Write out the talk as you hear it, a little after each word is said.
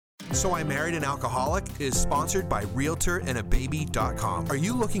So I Married an Alcoholic is sponsored by RealtorAndABaby.com. Are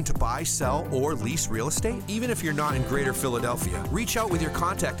you looking to buy, sell, or lease real estate? Even if you're not in Greater Philadelphia, reach out with your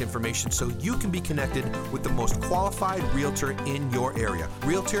contact information so you can be connected with the most qualified realtor in your area.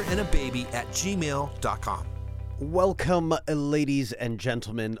 RealtorAndABaby@gmail.com. Welcome, ladies and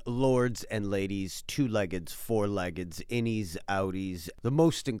gentlemen, lords and ladies, two-leggeds, four-leggeds, innies, outies, the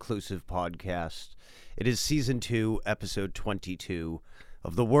most inclusive podcast. It is Season 2, Episode 22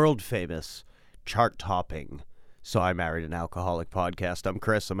 of the world-famous, chart-topping So I Married an Alcoholic podcast. I'm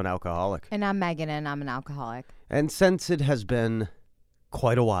Chris, I'm an alcoholic. And I'm Megan, and I'm an alcoholic. And since it has been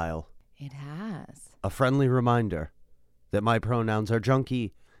quite a while, It has. a friendly reminder that my pronouns are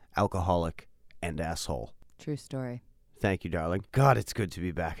junkie, alcoholic, and asshole. True story. Thank you, darling. God, it's good to be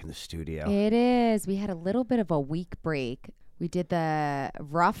back in the studio. It is. We had a little bit of a week break. We did the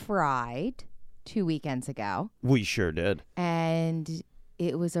Rough Ride 2 weekends ago, We sure did. and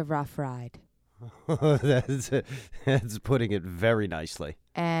it was a rough ride. That's putting it very nicely.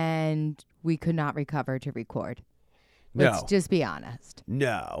 And we could not recover to record. No. Let's just be honest.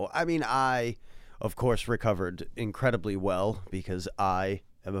 No. I mean, I, of course, recovered incredibly well because I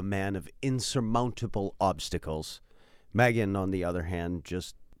am a man of insurmountable obstacles. Megan, on the other hand,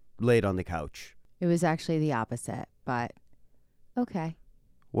 just laid on the couch. It was actually the opposite, but okay,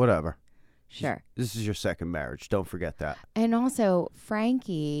 Whatever. sure. This is your second marriage. Don't forget that. And also,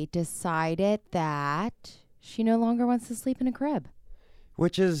 Frankie decided that she no longer wants to sleep in a crib.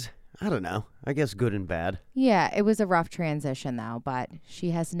 Which is, I don't know, I guess good and bad. Yeah, it was a rough transition, though, but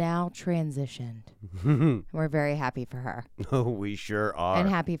she has now transitioned. We're very happy for her Oh, we sure are. and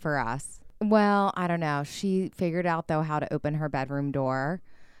happy for us. Well, I don't know. She figured out, though, how to open her bedroom door.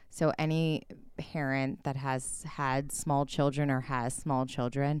 So any parent that has had small children or has small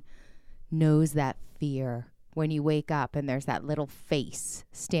children knows that fear when you wake up and there's that little face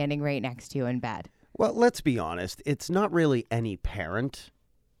standing right next to you in bed. Well, let's be honest. It's not really any parent.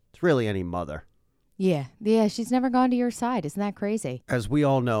 It's really any mother. Yeah, she's never gone to your side. Isn't that crazy? As we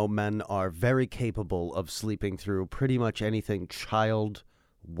all know, men are very capable of sleeping through pretty much anything: child,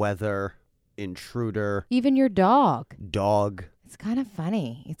 weather, intruder, Even your dog. dog. It's kind of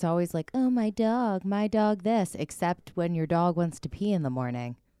funny. It's always like, oh, my dog this, except when your dog wants to pee in the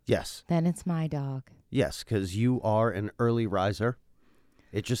morning. Yes. Then it's my dog. Yes, because you are an early riser.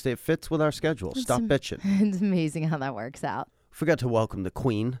 It fits with our schedule. It's Stop bitching. It's amazing how that works out. Forgot to welcome the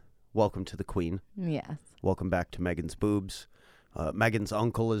queen. Welcome to the queen. Yes. Welcome back to Megan's boobs. Megan's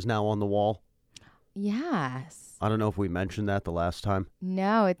uncle is now on the wall. Yes. I don't know if we mentioned that the last time.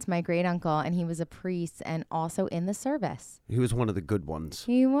 No, it's my great uncle, and he was a priest and also in the service. He was one of the good ones.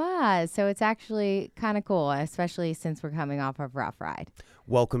 He was. So it's actually kind of cool, especially since we're coming off of Rough Ride.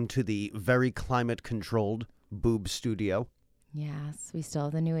 Welcome to the very climate-controlled boob studio. Yes, we still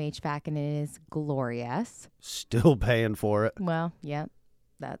have the new HVAC, and it is glorious. Still paying for it, Well, yep,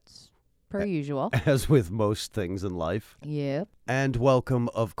 that's per usual. as with most things in life. Yep. And welcome,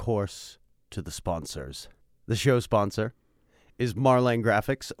 of course, to the sponsors. The show sponsor is Marlane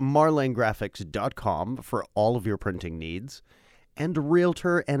Graphics, marlanegraphics.com for all of your printing needs, and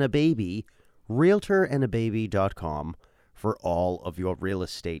Realtor and a Baby, realtorandababy.com for all of your real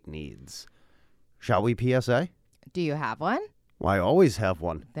estate needs. Shall we PSA? Do you have one? Well, I always have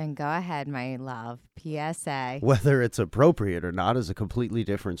one. Then go ahead, my love. PSA. Whether it's appropriate or not is a completely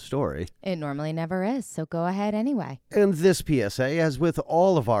different story. It normally never is, so go ahead anyway. And this PSA, as with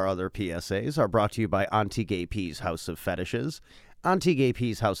all of our other PSAs, are brought to you by Auntie Gay P's House of Fetishes. Auntie Gay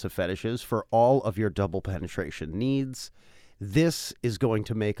P's House of Fetishes for all of your double penetration needs. This is going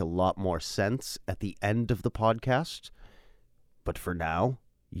to make a lot more sense at the end of the podcast. But for now,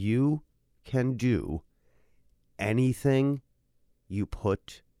 you can do anything you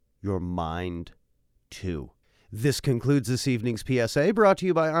put your mind to. This concludes this evening's PSA, brought to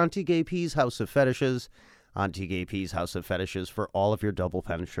you by Auntie Gay P's House of Fetishes. Auntie Gay P's House of Fetishes for all of your double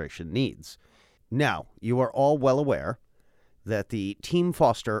penetration needs. Now, you are all well aware that the Team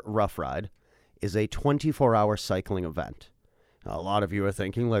Foster Rough Ride is a 24-hour cycling event. Now, a lot of you are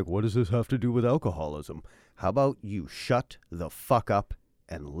thinking, like, what does this have to do with alcoholism? How about you shut the fuck up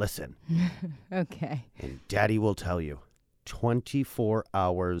and listen? Okay. And Daddy will tell you. 24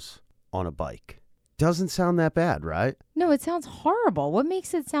 hours on a bike. Doesn't sound that bad, right? No, it sounds horrible. What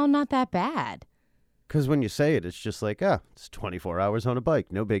makes it sound not that bad? Because when you say it, it's just like, it's 24 hours on a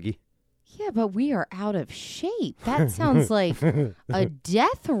bike. No biggie. Yeah, but we are out of shape. That sounds like a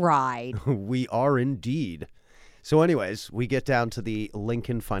death ride. We are indeed. So anyways, we get down to the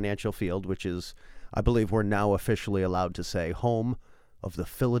Lincoln Financial Field, which is, I believe we're now officially allowed to say, home of the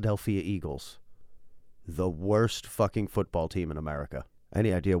Philadelphia Eagles. The worst fucking football team in America.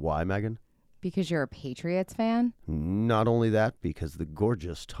 Any idea why, Megan? Because you're a Patriots fan? Not only that, because the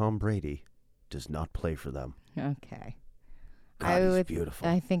gorgeous Tom Brady does not play for them. Okay. God, he's beautiful.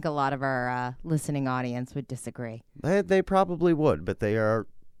 I think a lot of our listening audience would disagree. They probably would, but they are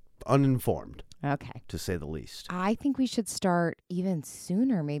uninformed, Okay. to say the least. I think we should start even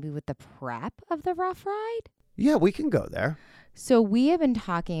sooner, maybe with the prep of the Rough Ride. Yeah, we can go there. So we have been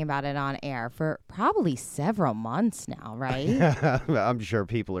talking about it on air for probably several months now, right? I'm sure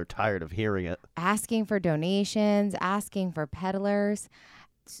people are tired of hearing it. Asking for donations, asking for peddlers.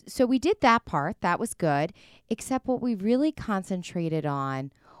 So we did that part. That was good. Except what we really concentrated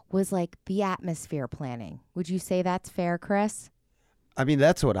on was like the atmosphere planning. Would you say that's fair, Chris? I mean,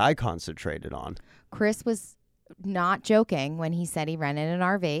 that's what I concentrated on. Chris was not joking when he said he rented an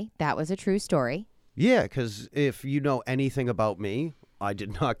RV. That was a true story. Yeah, because if you know anything about me, I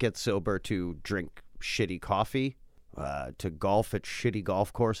did not get sober to drink shitty coffee, to golf at shitty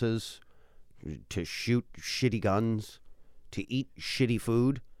golf courses, to shoot shitty guns, to eat shitty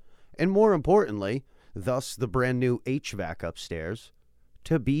food, and more importantly, thus the brand new HVAC upstairs,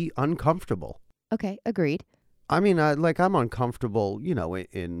 to be uncomfortable. Okay, agreed. I mean, I'm uncomfortable,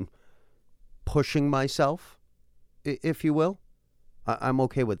 in pushing myself, if you will. I'm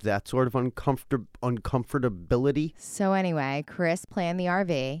okay with that sort of uncomfortability. So anyway, Chris planned the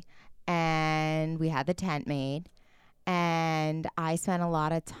RV and we had the tent made and I spent a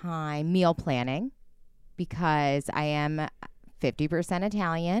lot of time meal planning because I am 50%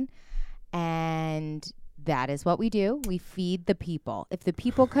 Italian and that is what we do. We feed the people. If the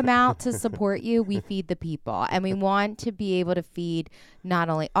people come out to support you, we feed the people. And we want to be able to feed not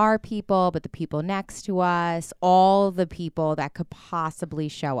only our people, but the people next to us, all the people that could possibly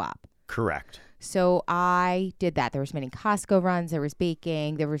show up. Correct. So I did that. There was many Costco runs. There was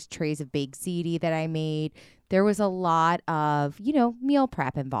baking. There was trays of baked ziti that I made. There was a lot of, meal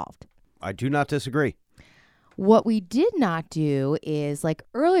prep involved. I do not disagree. What we did not do is, like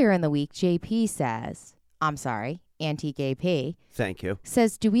earlier in the week, Antique AP. Thank you.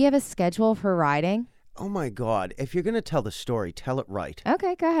 Says, do we have a schedule for riding? Oh my God. If you're going to tell the story, tell it right.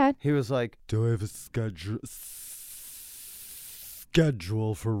 Okay, go ahead. He was like, Do I have a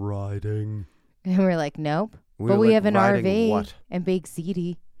schedule for riding? And we're like, nope. We but were we like, have an riding RV what? and baked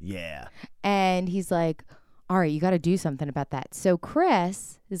ziti. Yeah. And he's like, all right, you got to do something about that. So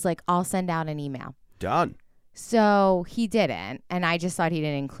Chris is like, I'll send out an email. Done. So he didn't. And I just thought he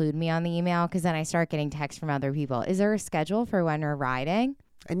didn't include me on the email because then I start getting texts from other people. Is there a schedule for when we're riding?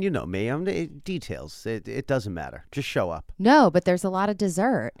 And you know me, details. It doesn't matter. Just show up. No, but there's a lot of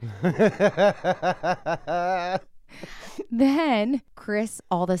dessert. Then Chris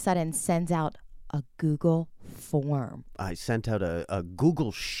all of a sudden sends out a Google form. I sent out a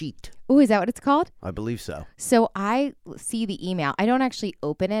Google Sheet. Oh, is that what it's called? I believe so. So I see the email. I don't actually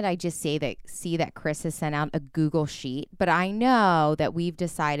open it. I just see that Chris has sent out a Google Sheet. But I know that we've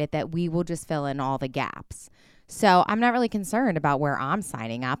decided that we will just fill in all the gaps. So I'm not really concerned about where I'm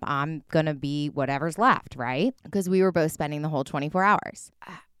signing up. I'm going to be whatever's left, right? Because we were both spending the whole 24 hours.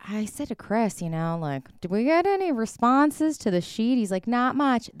 I said to Chris, did we get any responses to the sheet? He's like, not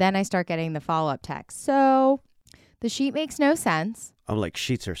much. Then I start getting the follow-up text. So the sheet makes no sense. I'm like,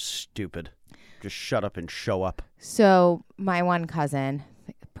 sheets are stupid. Just shut up and show up. So my one cousin,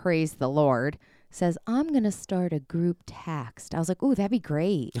 praise the Lord, says, I'm going to start a group text. I was like, ooh, that'd be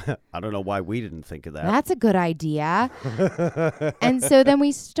great. I don't know why we didn't think of that. That's a good idea. And so then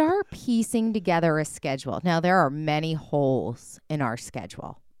we start piecing together a schedule. Now, there are many holes in our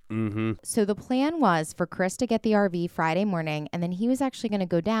schedule. Mm-hmm. So the plan was for Chris to get the RV Friday morning, and then he was actually going to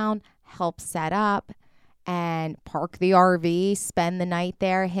go down, help set up, and park the RV, spend the night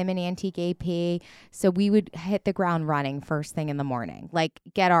there, him and Antique AP. So we would hit the ground running first thing in the morning. Like,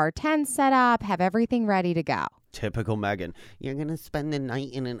 get our tent set up, have everything ready to go. Typical Megan. You're going to spend the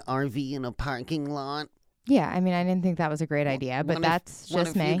night in an RV in a parking lot? Yeah, I mean, I didn't think that was a great idea, but that's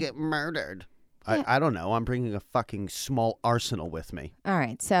just me. What if you get murdered? Yeah. I don't know. I'm bringing a fucking small arsenal with me. All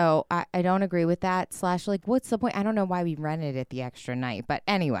right. So I don't agree with that. / like, what's the point? I don't know why we rented it the extra night. But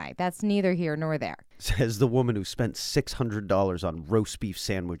anyway, that's neither here nor there. Says the woman who spent $600 on roast beef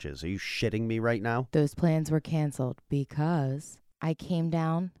sandwiches. Are you shitting me right now? Those plans were canceled because I came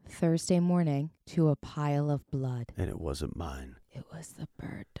down Thursday morning to a pile of blood. And it wasn't mine. It was the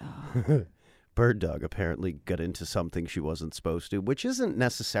bird dog. Bird dog apparently got into something she wasn't supposed to, which isn't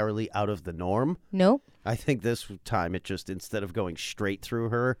necessarily out of the norm. Nope. I think this time it just, instead of going straight through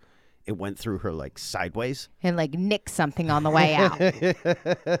her, it went through her like sideways. And like nicked something on the way out.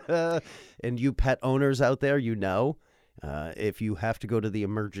 And you pet owners out there, if you have to go to the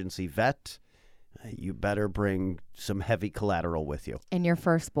emergency vet, You better bring some heavy collateral with you. And your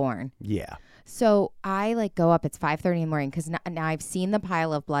firstborn. Yeah. So I like go up. It's 5:30 in the morning because now I've seen the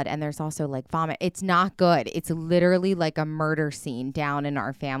pile of blood and there's also like vomit. It's not good. It's literally like a murder scene down in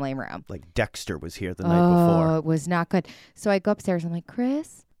our family room. Like Dexter was here the night before. It was not good. So I go upstairs. I'm like,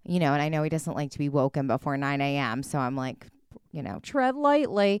 Chris, and I know he doesn't like to be woken before 9 a.m. So I'm like, tread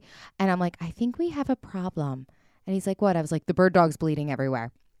lightly. And I'm like, I think we have a problem. And he's like, what? I was like, the bird dog's bleeding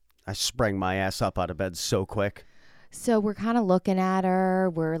everywhere. I sprang my ass up out of bed so quick. So we're kind of looking at her.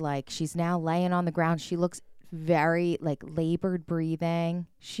 We're like, she's now laying on the ground. She looks very like labored breathing.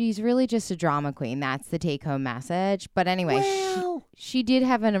 She's really just a drama queen. That's the take home message. But anyway, she did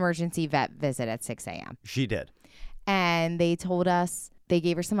have an emergency vet visit at 6 a.m. She did. And they told us they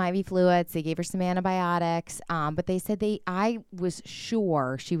gave her some IV fluids. They gave her some antibiotics. But they said I was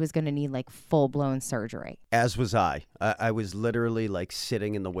sure she was going to need like full blown surgery. As was I. I was literally like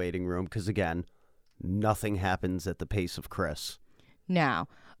sitting in the waiting room because, again, nothing happens at the pace of Chris. No,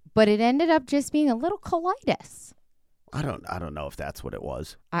 but it ended up just being a little colitis. I don't know if that's what it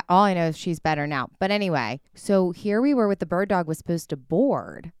was. All I know is she's better now. But anyway, so here we were with the bird dog was supposed to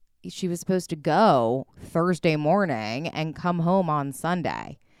board. She was supposed to go Thursday morning and come home on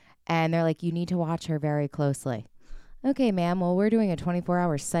Sunday. And they're like, you need to watch her very closely. Okay, ma'am. Well, we're doing a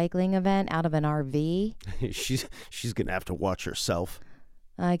 24-hour cycling event out of an RV. She's going to have to watch herself.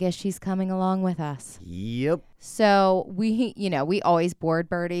 I guess she's coming along with us. Yep. So we always board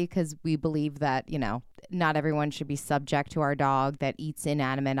Birdie because we believe that, not everyone should be subject to our dog that eats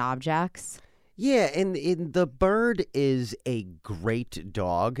inanimate objects. Yeah, and the bird is a great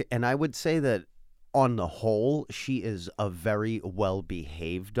dog, and I would say that on the whole, she is a very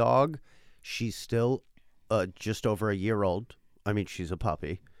well-behaved dog. She's still just over a year old. I mean, she's a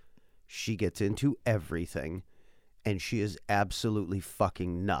puppy. She gets into everything, and she is absolutely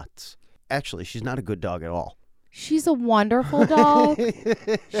fucking nuts. Actually, she's not a good dog at all. She's a wonderful dog.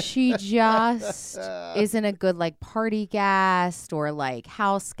 She just isn't a good like party guest or like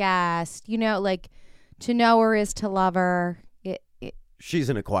house guest. Like to know her is to love her. She's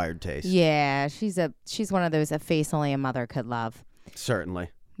an acquired taste. Yeah, she's one of those a face only a mother could love. Certainly.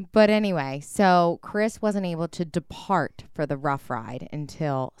 But anyway, so Chris wasn't able to depart for the rough ride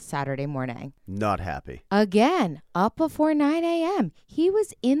until Saturday morning. Not happy. Again, up before 9 a.m. He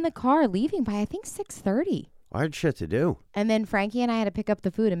was in the car leaving by I think 6:30. I had shit to do. And then Frankie and I had to pick up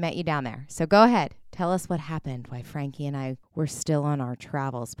the food and met you down there. So go ahead. Tell us what happened, why Frankie and I were still on our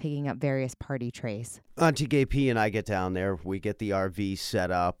travels, picking up various party trays. Auntie Gay P and I get down there. We get the RV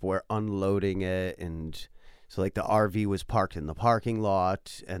set up. We're unloading it. And so, like, the RV was parked in the parking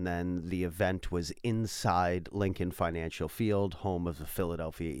lot. And then the event was inside Lincoln Financial Field, home of the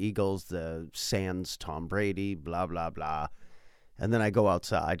Philadelphia Eagles, the Sands, Tom Brady, blah, blah, blah. And then I go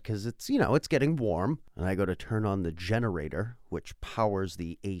outside because it's, it's getting warm. And I go to turn on the generator, which powers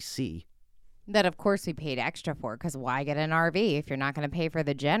the AC. That, of course, we paid extra for because why get an RV if you're not going to pay for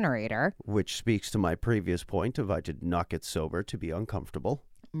the generator? Which speaks to my previous point of I did not get sober to be uncomfortable.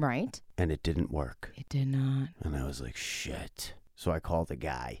 Right. And it didn't work. It did not. And I was like, shit. So I called the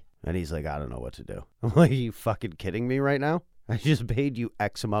guy. And he's like, I don't know what to do. I'm like, are you fucking kidding me right now? I just paid you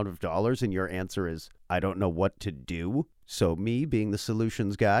X amount of dollars and your answer is, I don't know what to do. So me being the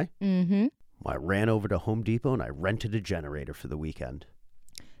solutions guy, I ran over to Home Depot and I rented a generator for the weekend.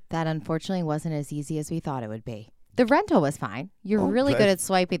 That unfortunately wasn't as easy as we thought it would be. The rental was fine. You're really Okay. good at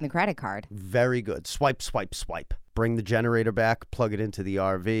swiping the credit card. Very good. Swipe, swipe, swipe. Bring the generator back, plug it into the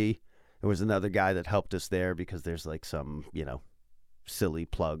RV. There was another guy that helped us there because there's like some, silly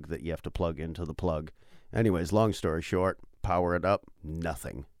plug that you have to plug into the plug. Anyways, long story short, power it up,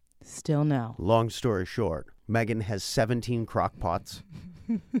 nothing. Still no. Long story short, Megan has 17 crock pots,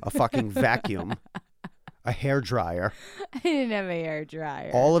 a fucking vacuum, a hair dryer. I didn't have a hair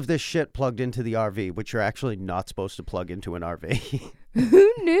dryer. All of this shit plugged into the RV, which you're actually not supposed to plug into an RV.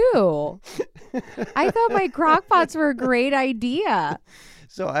 Who knew? I thought my crock pots were a great idea.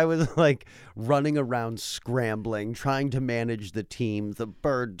 So I was like running around scrambling, trying to manage the team, the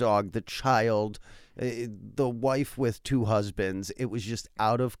bird dog, the child, the wife with two husbands. It was just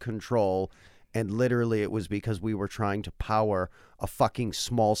out of control. And literally it was because we were trying to power a fucking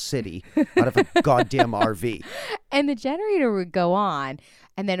small city out of a goddamn RV. And the generator would go on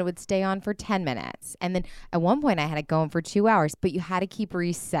and then it would stay on for 10 minutes. And then at one point I had it going for 2 hours, but you had to keep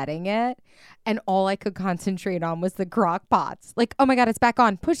resetting it. And all I could concentrate on was the crock pots. Like, oh my God, it's back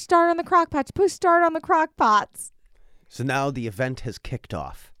on. Push start on the crock pots. Push start on the crock pots. So now the event has kicked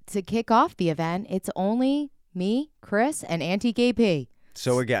off. To kick off the event, it's only me, Chris, and Auntie Gay P.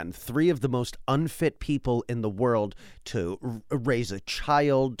 So again, 3 of the most unfit people in the world to raise a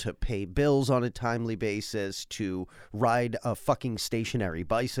child, to pay bills on a timely basis, to ride a fucking stationary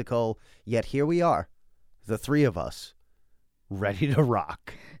bicycle. Yet here we are, the 3 of us, ready to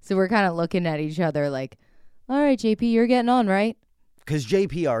rock. So we're kind of looking at each other like, all right, JP, you're getting on, right? Because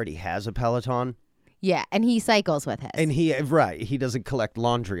JP already has a Peloton. Yeah, and he cycles with his. And he doesn't collect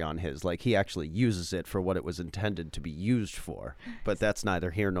laundry on his. Like, he actually uses it for what it was intended to be used for. But that's neither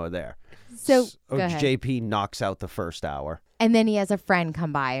here nor there. So go ahead. JP knocks out the first hour. And then he has a friend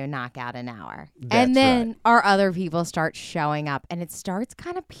come by and knock out an hour. That's and then right. our other people start showing up, and it starts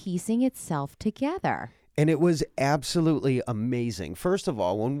kind of piecing itself together. And it was absolutely amazing. First of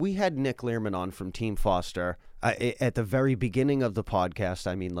all, when we had Nick Learman on from Team Foster, at the very beginning of the podcast,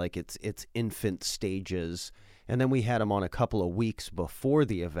 I mean, like it's infant stages, and then we had him on a couple of weeks before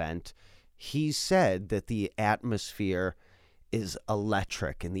the event, he said that the atmosphere is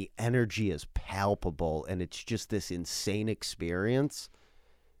electric and the energy is palpable, and it's just this insane experience.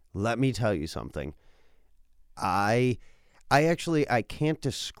 Let me tell you something. I can't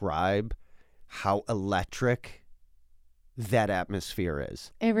describe how electric that atmosphere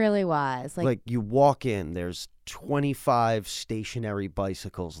is. It really was. Like you walk in, there's 25 stationary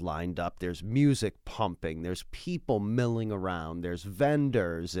bicycles lined up. There's music pumping. There's people milling around. There's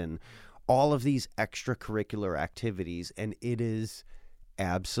vendors and all of these extracurricular activities. And it is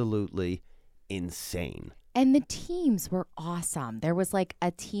absolutely insane. And the teams were awesome. There was like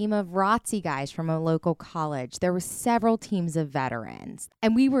a team of ROTC guys from a local college. There were several teams of veterans,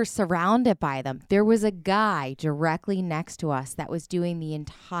 and we were surrounded by them. There was a guy directly next to us that was doing the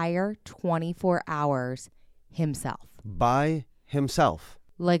entire 24 hours himself. By himself.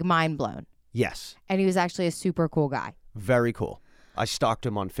 Like mind blown. Yes. And he was actually a super cool guy. Very cool. I stalked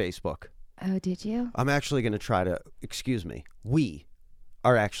him on Facebook. Oh, did you? I'm actually going to try to, we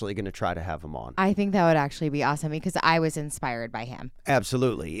are actually going to try to have him on. I think that would actually be awesome because I was inspired by him.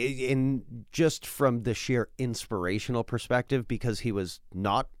 Absolutely. And just from the sheer inspirational perspective, because he was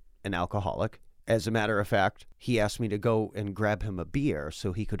not an alcoholic. As a matter of fact, he asked me to go and grab him a beer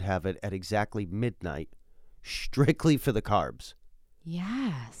so he could have it at exactly midnight, strictly for the carbs.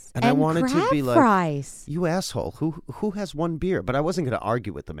 Yes. And I wanted to be like, fries. You asshole, who has one beer? But I wasn't going to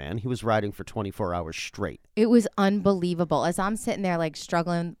argue with the man. He was riding for 24 hours straight. It was unbelievable. As I'm sitting there like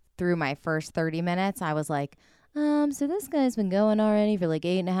struggling through my first 30 minutes, I was like, so this guy's been going already for like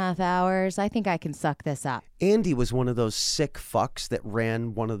 8.5 hours. I think I can suck this up. Andy was one of those sick fucks that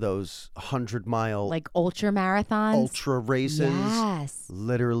ran one of those 100-mile like ultra marathons. Ultra races. Yes.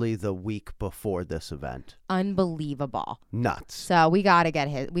 Literally the week before this event. Unbelievable. Nuts. So we got to get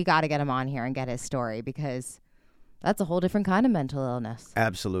him on here and get his story because that's a whole different kind of mental illness.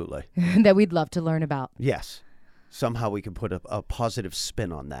 Absolutely. that we'd love to learn about. Yes. Somehow we can put a positive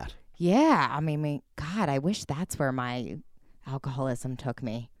spin on that. Yeah, I mean, God, I wish that's where my alcoholism took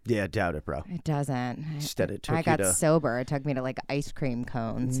me. Yeah, doubt it, bro. It doesn't. Instead, it took I got sober. It took me to like ice cream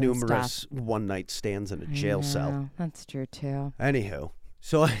cones. Numerous and stuff. one-night stands in a jail cell. That's true too. Anywho,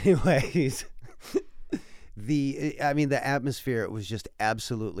 so anyways, the atmosphere, it was just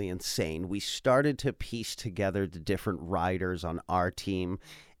absolutely insane. We started to piece together the different riders on our team.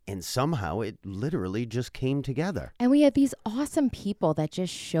 And somehow it literally just came together. And we had these awesome people that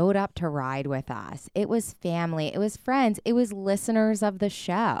just showed up to ride with us. It was family. It was friends. It was listeners of the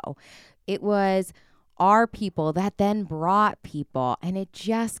show. It was our people that then brought people. And it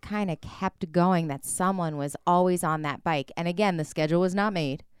just kind of kept going that someone was always on that bike. And again, the schedule was not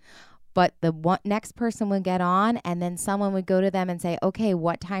made. But the next person would get on and then someone would go to them and say, okay,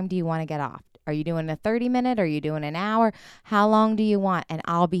 what time do you want to get off? Are you doing a 30-minute? Are you doing an hour? How long do you want? And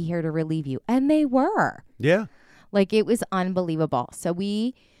I'll be here to relieve you. And they were. Yeah. Like, it was unbelievable. So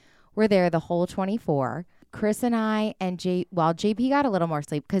we were there the whole 24. Chris and I and JP got a little more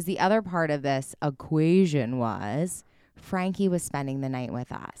sleep because the other part of this equation was Frankie was spending the night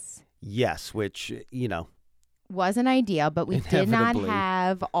with us. Yes, which, wasn't ideal, but we did not Inevitably.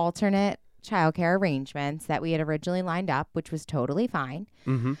 have alternate childcare arrangements that we had originally lined up, which was totally fine.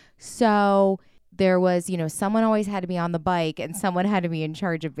 Mm-hmm. So there was, someone always had to be on the bike and someone had to be in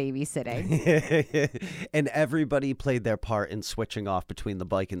charge of babysitting. And everybody played their part in switching off between the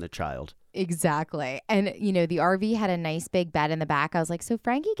bike and the child. Exactly. And, the RV had a nice big bed in the back. I was like, so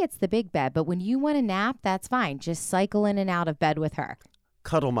Frankie gets the big bed, but when you want to nap, that's fine. Just cycle in and out of bed with her.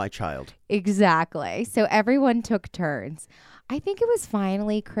 Cuddle my child. Exactly. So everyone took turns. I think it was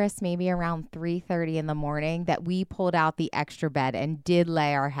finally, Chris, maybe around 3:30 in the morning that we pulled out the extra bed and did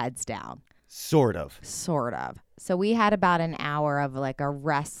lay our heads down. Sort of. So we had about an hour of like a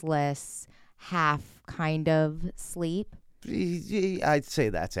restless half kind of sleep. I'd say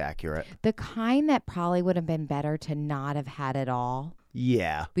that's accurate. The kind that probably would have been better to not have had it all.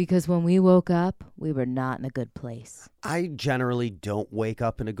 Yeah. Because when we woke up, we were not in a good place. I generally don't wake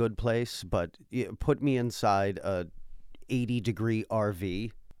up in a good place, but put me inside a 80-degree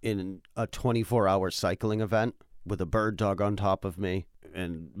RV in a 24-hour cycling event with a bird dog on top of me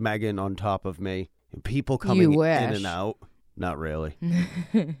and Megan on top of me, and people coming in and out. Not really.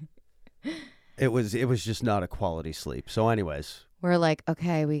 It was just not a quality sleep. So anyways, we're like,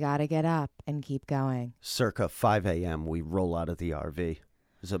 okay, we got to get up and keep going. Circa 5 a.m., we roll out of the RV. It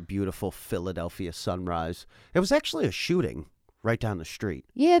was a beautiful Philadelphia sunrise. It was actually a shooting right down the street.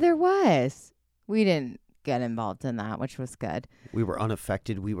 Yeah, there was. We didn't get involved in that, which was good. We were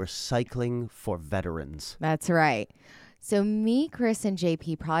unaffected. We were cycling for veterans. That's right. So me, Chris, and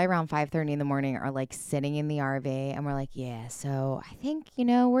JP, probably around 5:30 in the morning, are like sitting in the RV, and we're like, yeah, so I think,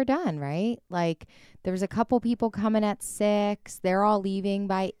 we're done, right? Like, there was a couple people coming at 6. They're all leaving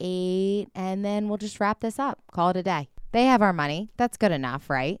by 8, and then we'll just wrap this up. Call it a day. They have our money. That's good enough,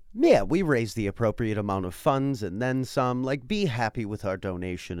 right? Yeah, we raised the appropriate amount of funds and then some. Like, be happy with our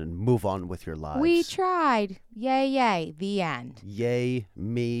donation and move on with your lives. We tried. Yay, yay. The end. Yay,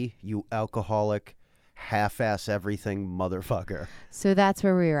 me, you alcoholic, half-ass everything motherfucker. So that's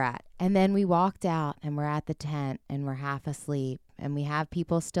where we were at. And then we walked out and we're at the tent and we're half asleep and we have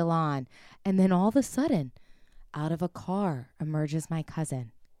people still on. And then all of a sudden, out of a car emerges my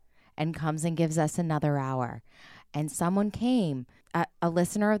cousin and comes and gives us another hour. And someone came, a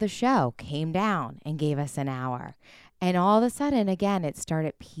listener of the show came down and gave us an hour. And all of a sudden, again, it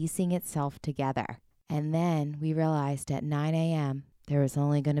started piecing itself together. And then we realized at 9 a.m., there was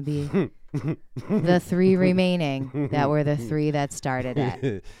only going to be the 3 remaining that were the 3 that started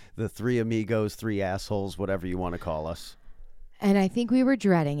it. The 3 amigos, 3 assholes, whatever you want to call us. And I think we were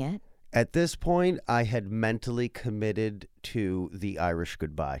dreading it. At this point, I had mentally committed to the Irish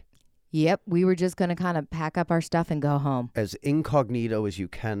goodbye. Yep, we were just going to kind of pack up our stuff and go home. As incognito as you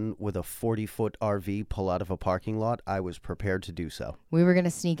can with a 40-foot RV pull out of a parking lot, I was prepared to do so. We were going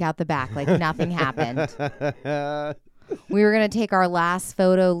to sneak out the back like nothing happened. We were going to take our last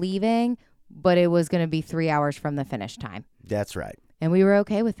photo leaving, but it was going to be 3 hours from the finish time. That's right. And we were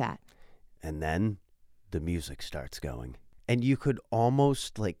okay with that. And then the music starts going. And you could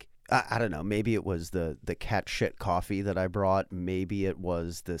almost I don't know, maybe it was the cat shit coffee that I brought. Maybe it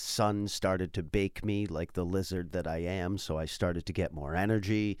was the sun started to bake me like the lizard that I am, so I started to get more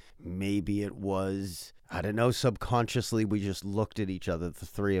energy. Maybe it was, I don't know, subconsciously we just looked at each other, the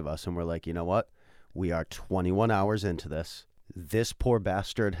 3 of us, and we're like, you know what? We are 21 hours into this. This poor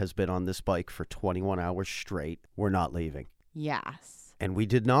bastard has been on this bike for 21 hours straight. We're not leaving. Yes. And we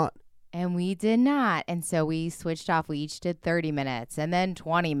did not. And we did not. And so we switched off. We each did 30 minutes and then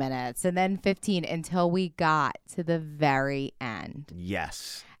 20 minutes and then 15 until we got to the very end.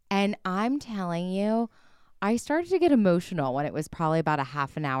 Yes. And I'm telling you, I started to get emotional when it was probably about a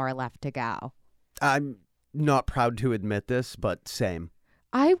half an hour left to go. I'm not proud to admit this, but same.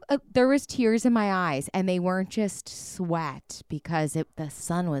 There was tears in my eyes, and they weren't just sweat because the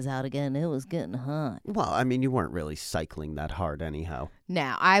sun was out again. It was getting hot. Well, I mean, you weren't really cycling that hard anyhow.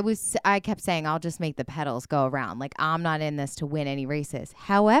 No, I kept saying, I'll just make the pedals go around. Like, I'm not in this to win any races.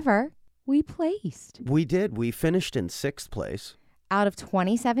 However, we placed. We did. We finished in 6th place. Out of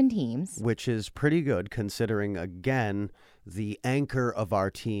 27 teams. Which is pretty good considering, again, the anchor of our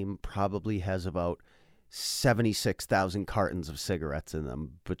team probably has about 76,000 cartons of cigarettes in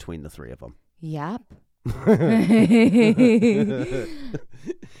them between the 3 of them. Yep.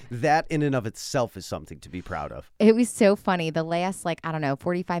 That in and of itself is something to be proud of. It was so funny. The last,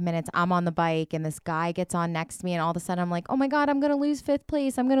 45 minutes, I'm on the bike and this guy gets on next to me and all of a sudden I'm like, oh my God, I'm going to lose 5th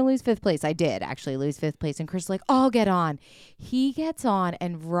place. I'm going to lose 5th place. I did actually lose 5th place. And Chris is like, oh, I'll get on. He gets on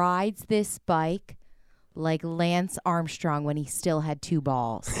and rides this bike like Lance Armstrong when he still had 2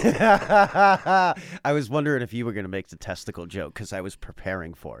 balls. I was wondering if you were going to make the testicle joke because I was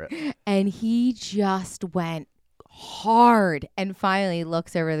preparing for it. And he just went hard and finally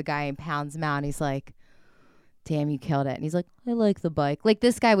looks over the guy and pounds him out. And he's like, damn, you killed it. And he's like, I like the bike. Like,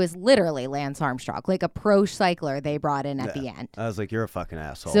 this guy was literally Lance Armstrong, like a pro cycler they brought in at the end. I was like, you're a fucking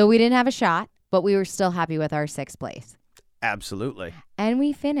asshole. So we didn't have a shot, but we were still happy with our 6th place. Absolutely. And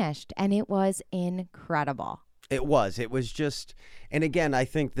we finished, and it was incredible. It was just, and again, I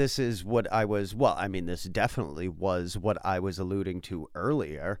think this is what I was, this definitely was what I was alluding to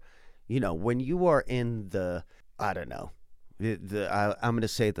earlier. You know, when you are in the, I don't know, I'm going to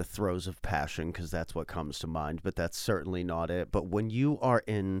say the throes of passion because that's what comes to mind, but that's certainly not it. But when you are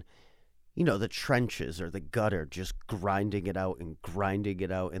in, the trenches or the gutter, just grinding it out, and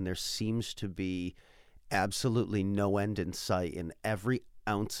there seems to be absolutely no end in sight, and every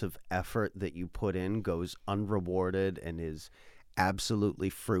ounce of effort that you put in goes unrewarded and is absolutely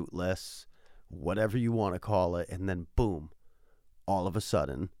fruitless, whatever you want to call it, and then boom, all of a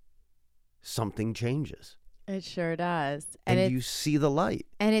sudden, something changes. It sure does. And you see the light.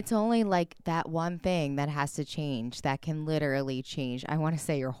 And it's only like that one thing that has to change that can literally change, I want to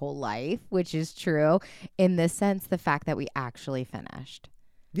say, your whole life, which is true in this sense, the fact that we actually finished.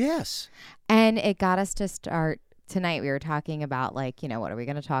 Yes. And it got us to start tonight. We were talking about, like, what are we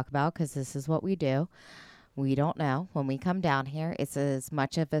going to talk about? Because this is what we do. We don't know. When we come down here, it's as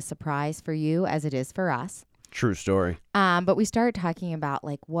much of a surprise for you as it is for us. True story. But we started talking about,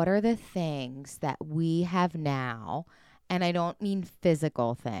 like, what are the things that we have now, and I don't mean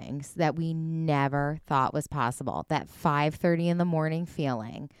physical things, that we never thought was possible. That 5:30 in the morning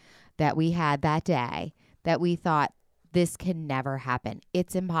feeling that we had that day, that we thought this can never happen.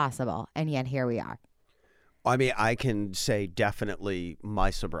 It's impossible. And yet here we are. I mean, I can say definitely my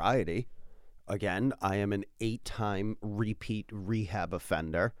sobriety. Again, I am an 8-time repeat rehab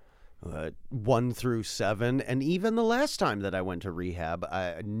offender. 1 through 7, and even the last time that I went to rehab,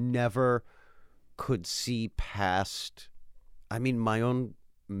 I never could see past, my own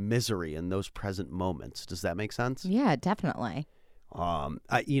misery in those present moments. Does that make sense? Yeah, definitely.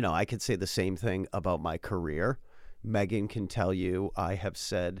 I could say the same thing about my career. Megan can tell you I have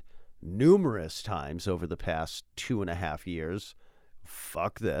said numerous times over the past 2.5 years,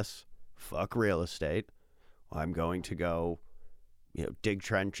 fuck this, fuck real estate. I'm going to go dig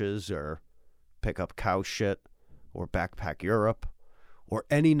trenches or pick up cow shit or backpack Europe or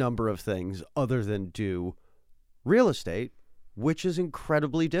any number of things other than do real estate, which is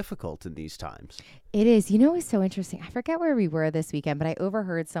incredibly difficult in these times. It is. It's so interesting. I forget where we were this weekend, but I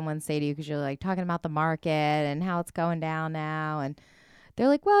overheard someone say to you, because you're like talking about the market and how it's going down now. And they're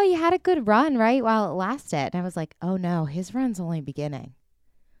like, well, you had a good run, right? While it lasted. And I was like, oh no, his run's only beginning.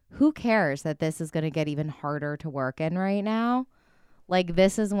 Who cares that this is going to get even harder to work in right now? Like,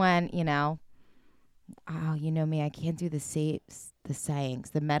 this is when, oh, you know me, I can't do the sayings.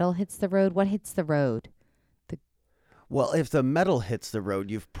 The metal hits the road. What hits the road? Well, if the metal hits the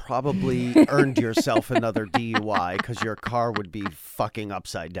road, you've probably earned yourself another DUI because your car would be fucking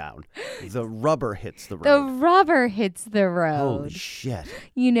upside down. The rubber hits the road. The rubber hits the road. Holy shit.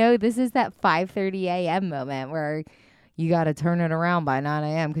 This is that 5:30 a.m. moment where you got to turn it around by 9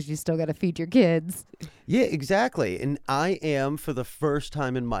 a.m. because you still got to feed your kids. Yeah, exactly. And I am, for the first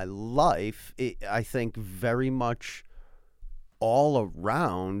time in my life, I think very much all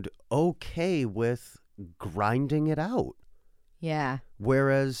around okay with grinding it out. Yeah.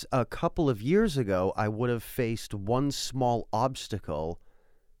 Whereas a couple of years ago, I would have faced one small obstacle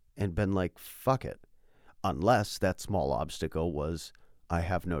and been like, fuck it. Unless that small obstacle was, I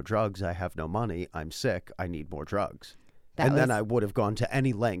have no drugs, I have no money, I'm sick, I need more drugs. Then I would have gone to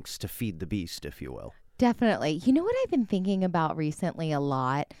any lengths to feed the beast, if you will. Definitely. You know what I've been thinking about recently a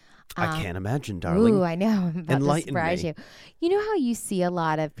lot? I can't imagine, darling. Ooh, I know. I'm about to surprise me. you. You know how you see a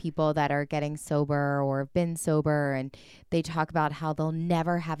lot of people that are getting sober or have been sober, and they talk about how they'll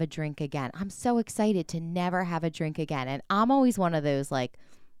never have a drink again. I'm so excited to never have a drink again. And I'm always one of those, like,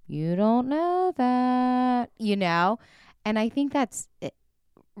 you don't know that, And I think that's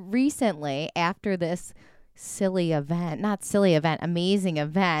recently, after this amazing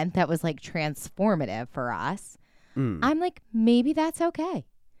event that was like transformative for us, I'm like, maybe that's okay.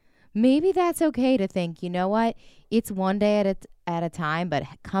 Maybe that's okay to think, you know what? It's one day at a time, but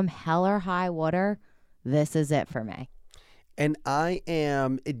come hell or high water, this is it for me. And I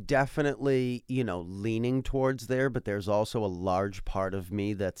am definitely, leaning towards there, but there's also a large part of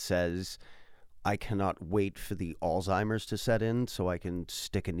me that says I cannot wait for the Alzheimer's to set in so I can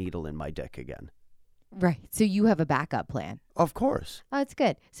stick a needle in my dick again. Right. So you have a backup plan. Of course. Oh, that's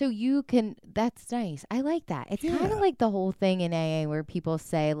good. So you can, that's nice. I like that. It's kind of like the whole thing in AA where people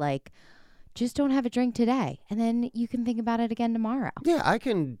say, like, just don't have a drink today. And then you can think about it again tomorrow. Yeah, I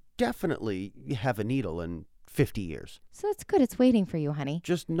can definitely have a needle in 50 years. So that's good. It's waiting for you, honey.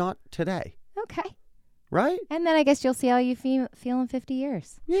 Just not today. Okay. Right? And then I guess you'll see how you feel in 50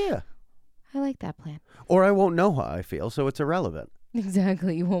 years. Yeah. I like that plan. Or I won't know how I feel, so it's irrelevant.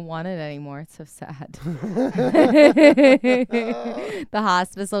 Exactly. You won't want it anymore. It's so sad. The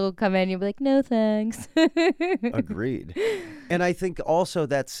hospice will come in. You'll be like, no, thanks. Agreed. And I think also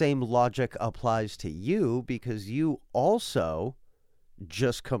that same logic applies to you because you also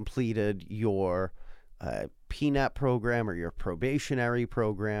just completed your PNAP program or your probationary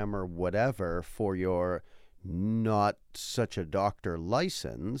program or whatever for your not such a doctor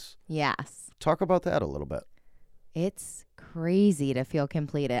license. Yes. Talk about that a little bit. It's crazy to feel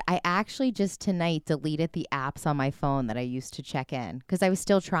completed. I actually just tonight deleted the apps on my phone that I used to check in because I was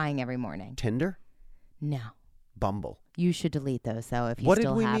still trying every morning. Tinder? No. Bumble. You should delete those, though, if you What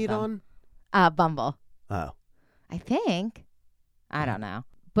still did we have meet them. on? Bumble. Oh. I think. I don't know.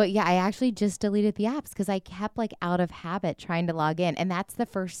 But yeah, I actually just deleted the apps because I kept like out of habit trying to log in. And that's the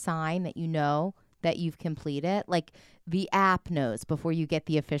first sign that you know that you've completed. Like the app knows before you get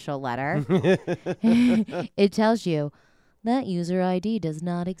the official letter. It tells you that user ID does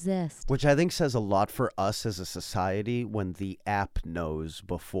not exist. Which I think says a lot for us as a society when the app knows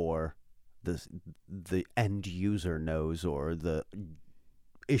before the end user knows, or the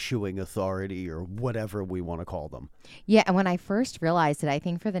issuing authority, or whatever we want to call them. Yeah, and when I first realized it, I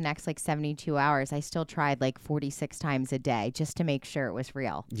think for the next like 72 hours, I still tried like 46 times a day just to make sure it was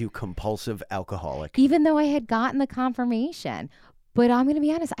real. You compulsive alcoholic. Even though I had gotten the confirmation. But I'm going to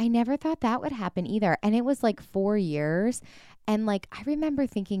be honest, I never thought that would happen either. And it was like 4 years. And like, I remember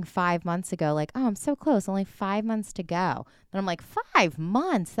thinking 5 months ago, like, oh, I'm so close, only 5 months to go. And I'm like, 5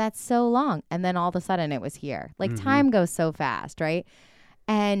 months? That's so long. And then all of a sudden it was here. Like time goes so fast, right?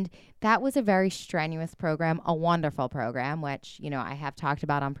 And that was a very strenuous program, a wonderful program, which, you know, I have talked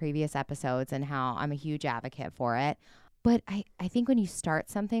about on previous episodes and how I'm a huge advocate for it. But I think when you start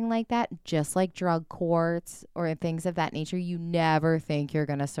something like that, just like drug courts or things of that nature, you never think you're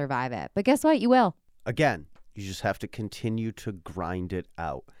going to survive it. But guess what? You will. Again, you just have to continue to grind it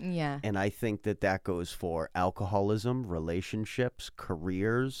out. Yeah. And I think that goes for alcoholism, relationships,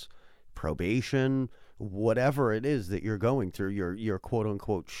 careers, probation, whatever it is that you're going through, your quote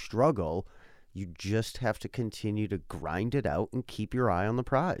unquote struggle. You just have to continue to grind it out and keep your eye on the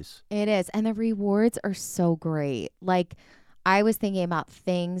prize. It is. And the rewards are so great. Like, I was thinking about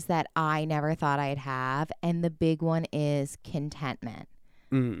things that I never thought I'd have. And the big one is contentment.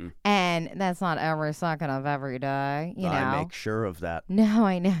 And that's not every second of every day, you know. I make sure of that. No,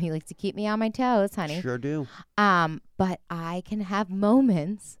 I know. You like to keep me on my toes, honey. Sure do. But I can have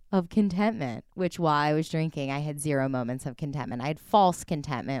moments of contentment, which while I was drinking, I had 0 moments of contentment. I had false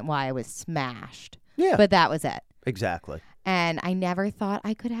contentment while I was smashed. Yeah. But that was it. Exactly. And I never thought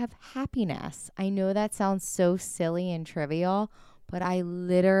I could have happiness. I know that sounds so silly and trivial, but I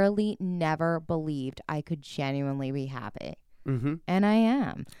literally never believed I could genuinely be happy. And I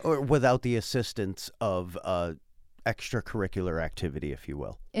am. Or without the assistance of extracurricular activity, if you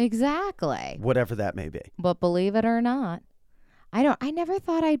will. Exactly. Whatever that may be. But believe it or not, I never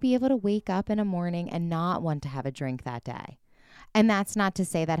thought I'd be able to wake up in a morning and not want to have a drink that day. And that's not to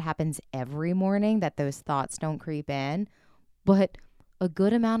say that happens every morning, that those thoughts don't creep in. But a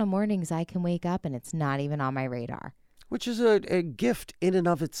good amount of mornings I can wake up and it's not even on my radar. Which is a gift in and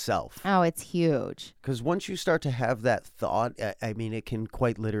of itself. Oh, it's huge. Because once you start to have that thought, I mean, it can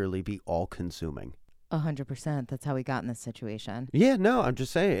quite literally be all-consuming. 100%. That's how we got in this situation. Yeah, no, I'm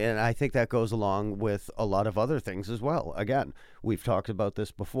just saying. And I think that goes along with a lot of other things as well. Again, we've talked about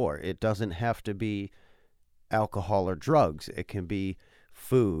this before. It doesn't have to be alcohol or drugs. It can be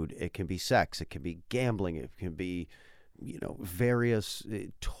food. It can be sex. It can be gambling. It can be, you know, various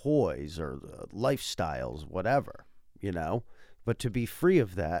toys or lifestyles, whatever. You know, but to be free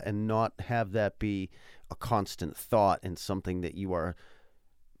of that and not have that be a constant thought and something that you are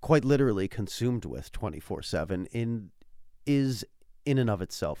quite literally consumed with 24/7 is in and of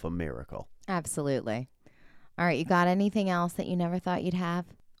itself a miracle. Absolutely. All right. You got anything else that you never thought you'd have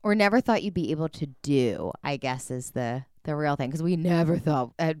or never thought you'd be able to do, I guess, is the real thing. Because we never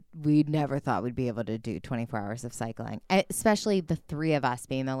thought we'd be able to do 24 hours of cycling, especially the 3 of us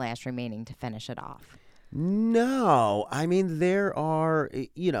being the last remaining to finish it off. No, I mean, there are,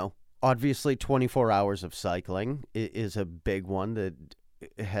 you know, obviously 24 hours of cycling is a big one that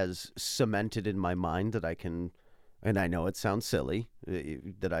has cemented in my mind that I can, and I know it sounds silly,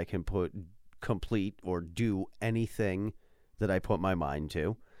 that I can complete or do anything that I put my mind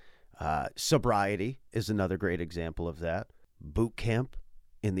to. Sobriety is another great example of that. Boot camp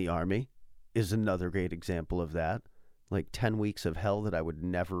in the Army is another great example of that. Like 10 weeks of hell that I would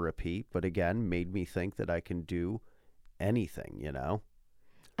never repeat, but again, made me think that I can do anything, you know?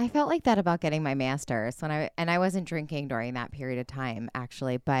 I felt like that about getting my master's and I wasn't drinking during that period of time,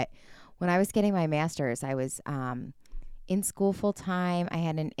 actually. But when I was getting my master's, I was in school full time. I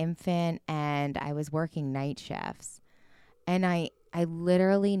had an infant and I was working night shifts. And I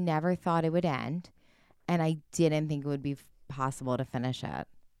literally never thought it would end. And I didn't think it would be possible to finish it.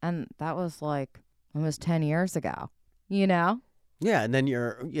 And that was like almost 10 years ago. You know? Yeah, and then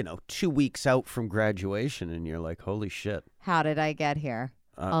you're, 2 weeks out from graduation, and you're like, holy shit. How did I get here?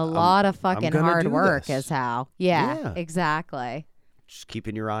 A lot of fucking hard work is how. Yeah, exactly. Just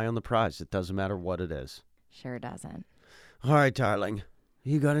keeping your eye on the prize. It doesn't matter what it is. Sure doesn't. All right, darling.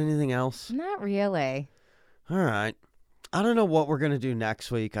 You got anything else? Not really. All right. I don't know what we're going to do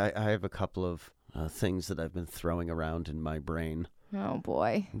next week. I have a couple of things that I've been throwing around in my brain, Oh,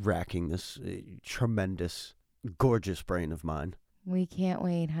 boy. racking this tremendous, gorgeous brain of mine. We can't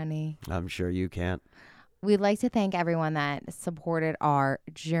wait, honey. I'm sure you can't. We'd like to thank everyone that supported our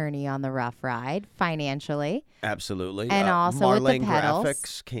journey on the rough ride financially. Absolutely. And also with the Marlane pedals.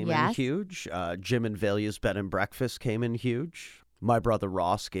 Graphics came in Yes. huge. Jim and Valia's Bed and Breakfast came in huge. My brother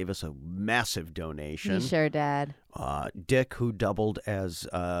Ross gave us a massive donation. He sure did. Dick, who doubled as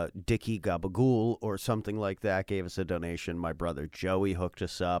Dickie Gabagool or something like that, gave us a donation. My brother Joey hooked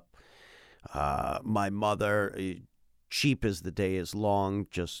us up. My mother, cheap as the day is long,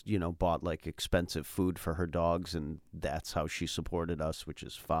 just, bought like expensive food for her dogs, and that's how she supported us, which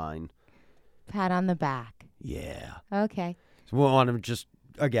is fine. Pat on the back. Yeah. Okay. So we want to just,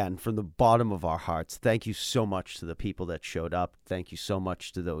 again, from the bottom of our hearts, thank you so much to the people that showed up. Thank you so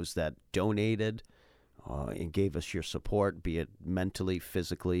much to those that donated and gave us your support, be it mentally,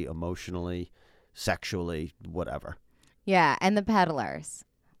 physically, emotionally, sexually, whatever. Yeah, and the peddlers.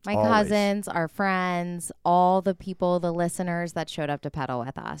 My Always. cousins, our friends, all the people, the listeners that showed up to pedal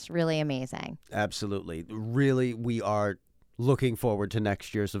with us. Really amazing. Absolutely. Really, we are looking forward to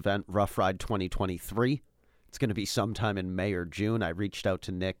next year's event, Rough Ride 2023. It's going to be sometime in May or June. I reached out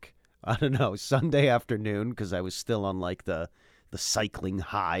to Nick, I don't know, Sunday afternoon, because I was still on like the cycling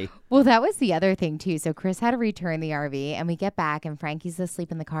high. Well, that was the other thing, too. So Chris had to return the RV, and we get back, and Frankie's asleep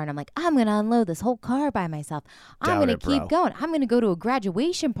in the car, and I'm like, I'm going to unload this whole car by myself. I'm Doubt going it, to keep bro. going. I'm going to go to a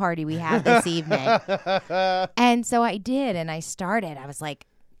graduation party we have this evening. And so I did, and I started. I was like,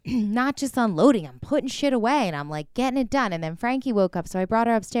 not just unloading, I'm putting shit away, and I'm like getting it done. And then Frankie woke up, so I brought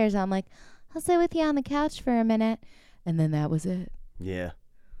her upstairs, and I'm like, I'll sit with you on the couch for a minute. And then that was it. Yeah.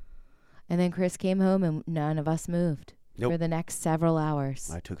 And then Chris came home, and none of us moved. Nope. For the next several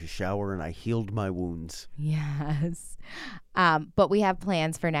hours. I took a shower and I healed my wounds. Yes. But we have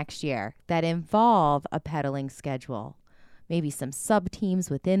plans for next year that involve a pedaling schedule, maybe some sub teams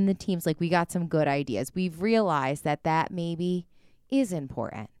within the teams. Like, we got some good ideas. We've realized that maybe is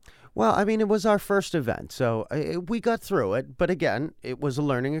important. Well, I mean, it was our first event, so we got through it. But again, it was a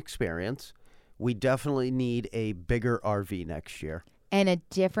learning experience. We definitely need a bigger RV next year. And a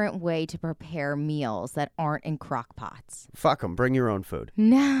different way to prepare meals that aren't in crock pots. Fuck them. Bring your own food.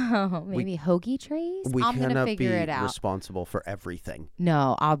 No, maybe hoagie trays? We I'm going to cannot be figure it out. responsible for everything.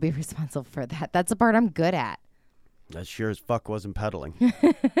 No, I'll be responsible for that. That's the part I'm good at. That sure as fuck wasn't pedaling.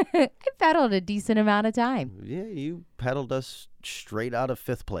 I pedaled a decent amount of time. Yeah, you pedaled us straight out of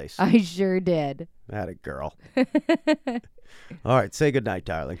fifth place. I sure did. Atta girl. All right, say goodnight,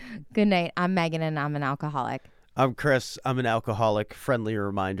 darling. Good night. I'm Megan, and I'm an alcoholic. I'm Chris. I'm an alcoholic. Friendly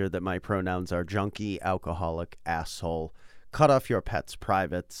reminder that my pronouns are junkie, alcoholic, asshole. Cut off your pet's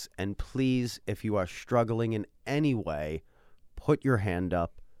privates. And please, if you are struggling in any way, put your hand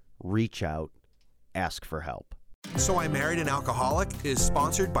up, reach out, ask for help. So I Married an Alcoholic is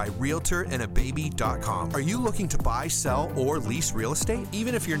sponsored by RealtorAndABaby.com. Are you looking to buy, sell, or lease real estate?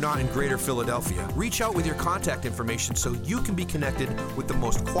 Even if you're not in Greater Philadelphia, reach out with your contact information so you can be connected with the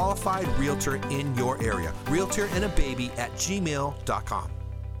most qualified realtor in your area. RealtorAndABaby@gmail.com.